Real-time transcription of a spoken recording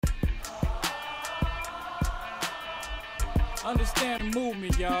Understand the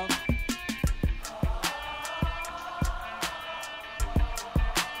movement, y'all.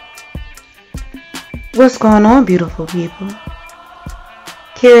 What's going on, beautiful people?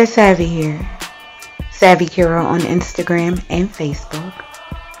 Kira Savvy here. Savvy Kira on Instagram and Facebook.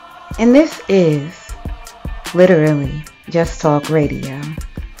 And this is literally Just Talk Radio.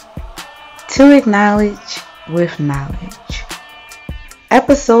 To acknowledge with knowledge.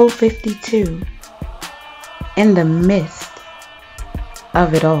 Episode 52. In the midst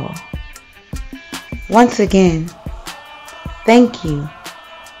of it all. Once again, thank you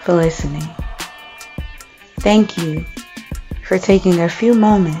for listening. Thank you for taking a few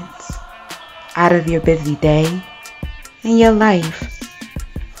moments out of your busy day and your life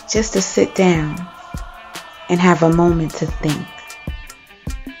just to sit down and have a moment to think,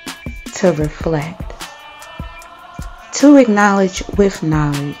 to reflect. To acknowledge with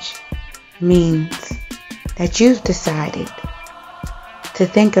knowledge means that you've decided to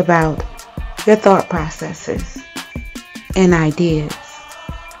think about your thought processes and ideas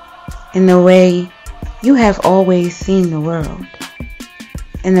in the way you have always seen the world,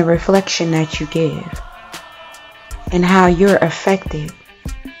 and the reflection that you give, and how you're affected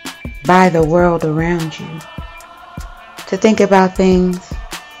by the world around you. To think about things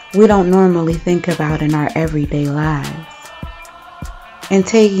we don't normally think about in our everyday lives, and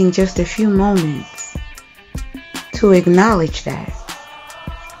taking just a few moments to acknowledge that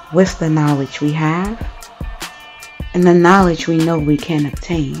with the knowledge we have and the knowledge we know we can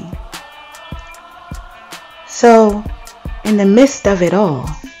obtain. So, in the midst of it all,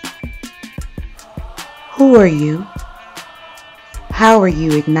 who are you? How are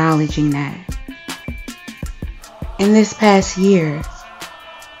you acknowledging that? In this past year,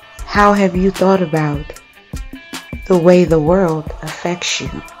 how have you thought about the way the world affects you?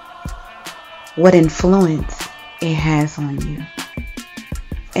 What influence it has on you?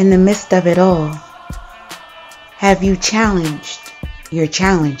 In the midst of it all, have you challenged your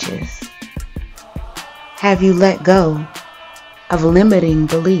challenges? Have you let go of limiting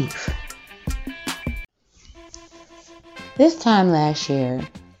belief? This time last year,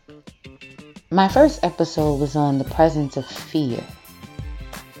 my first episode was on the presence of fear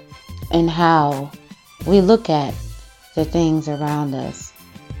and how we look at the things around us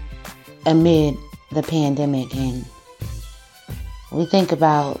amid the pandemic, and we think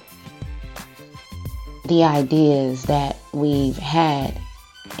about the ideas that we've had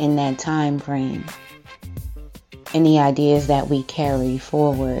in that time frame and the ideas that we carry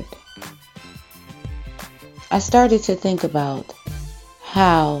forward. I started to think about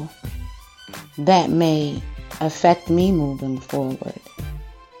how that may affect me moving forward,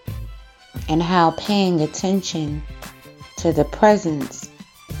 and how paying attention to the presence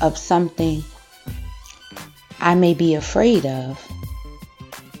of something I may be afraid of,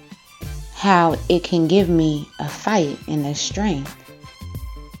 how it can give me a fight and a strength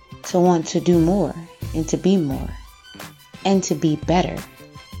to want to do more and to be more and to be better.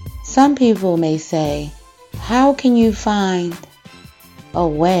 Some people may say, how can you find a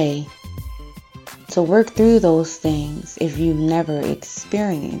way to work through those things if you've never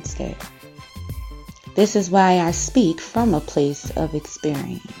experienced it? This is why I speak from a place of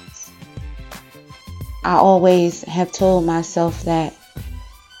experience. I always have told myself that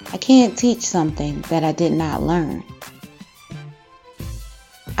I can't teach something that I did not learn.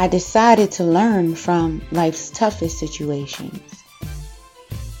 I decided to learn from life's toughest situations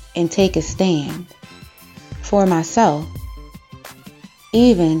and take a stand for myself,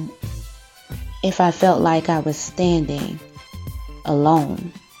 even if I felt like I was standing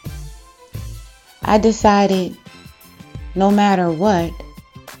alone. I decided no matter what,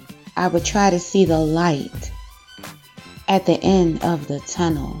 I would try to see the light at the end of the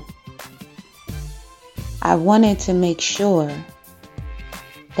tunnel. I wanted to make sure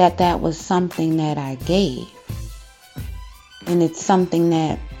that that was something that I gave, and it's something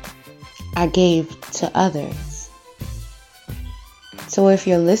that I gave to others. So if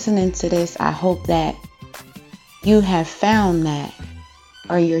you're listening to this, I hope that you have found that,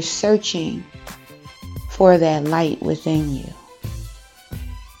 or you're searching for that light within you.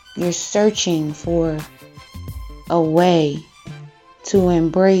 You're searching for a way to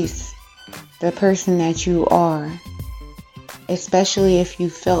embrace the person that you are, especially if you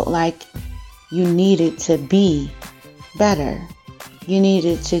felt like you needed to be better. You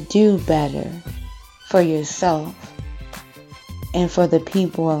needed to do better for yourself and for the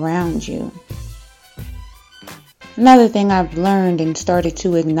people around you. Another thing I've learned and started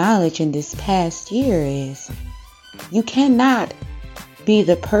to acknowledge in this past year is you cannot be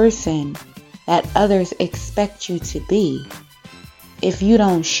the person that others expect you to be if you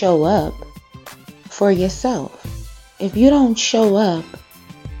don't show up for yourself, if you don't show up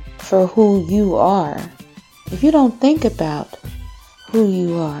for who you are, if you don't think about who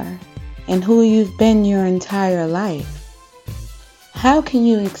you are and who you've been your entire life, how can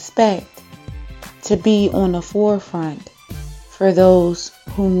you expect to be on the forefront for those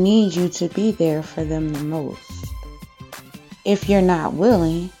who need you to be there for them the most if you're not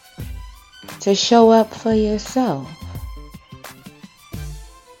willing to show up for yourself?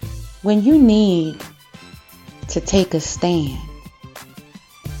 When you need to take a stand,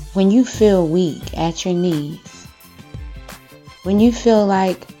 when you feel weak at your knees, when you feel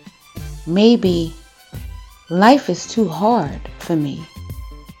like maybe life is too hard for me,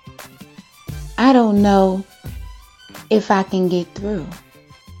 I don't know if I can get through.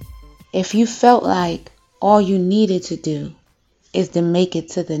 If you felt like all you needed to do is to make it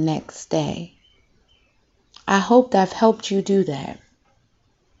to the next day, I hope that I've helped you do that,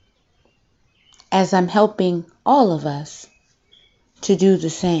 as I'm helping all of us to do the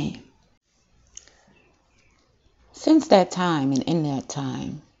same. Since that time and in that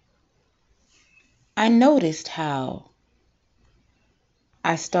time, I noticed how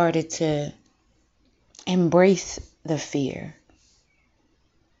I started to embrace the fear.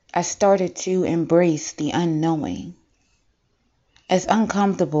 I started to embrace the unknowing, as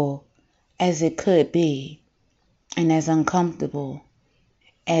uncomfortable as it could be, and as uncomfortable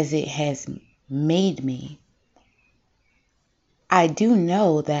as it has made me. I do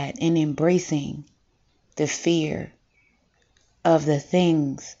know that in embracing the fear of the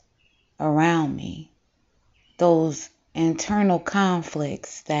things around me, those internal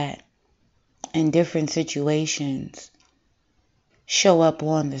conflicts that in different situations show up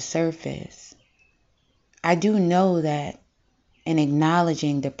on the surface, I do know that in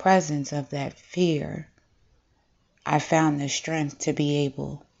acknowledging the presence of that fear, I found the strength to be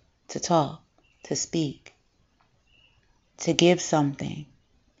able to talk, to speak, to give something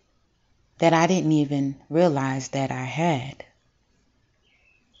that I didn't even realize that I had.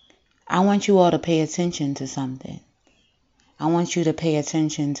 I want you all to pay attention to something. I want you to pay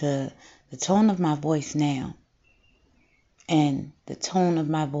attention to the tone of my voice now and the tone of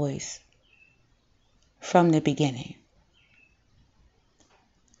my voice from the beginning.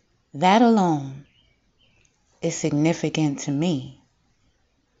 That alone is significant to me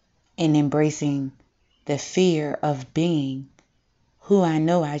in embracing the fear of being who I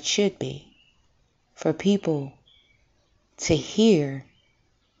know I should be, for people to hear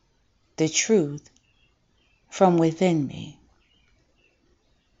the truth from within me.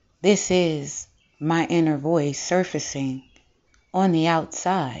 This is my inner voice surfacing on the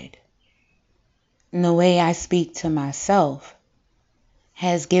outside. And the way I speak to myself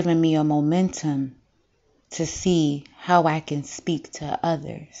has given me a momentum to see how I can speak to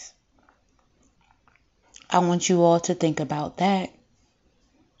others. I want you all to think about that.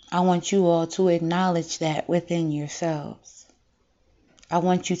 I want you all to acknowledge that within yourselves. I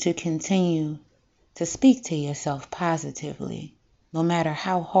want you to continue to speak to yourself positively, no matter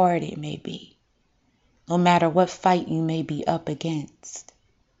how hard it may be, no matter what fight you may be up against.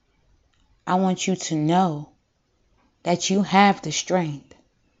 I want you to know that you have the strength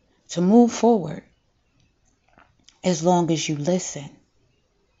to move forward as long as you listen,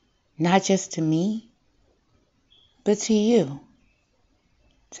 not just to me, but to you.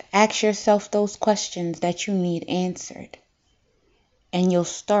 To ask yourself those questions that you need answered, and you'll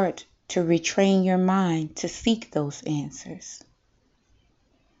start to retrain your mind to seek those answers.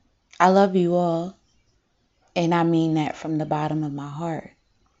 I love you all, and I mean that from the bottom of my heart,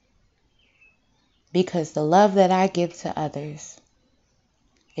 because the love that I give to others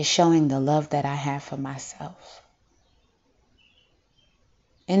is showing the love that I have for myself.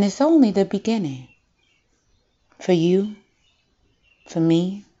 And it's only the beginning. For you, for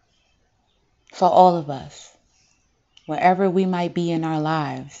me, for all of us, wherever we might be in our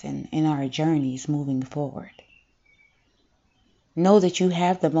lives and in our journeys moving forward. Know that you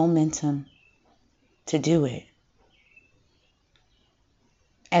have the momentum to do it.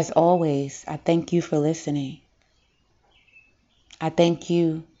 As always, I thank you for listening. I thank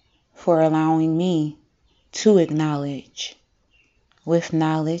you for allowing me to acknowledge with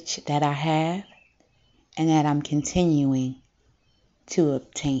knowledge that I have and that I'm continuing to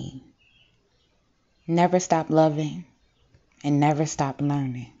obtain. Never stop loving and never stop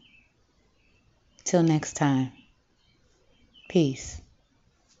learning. Till next time, peace.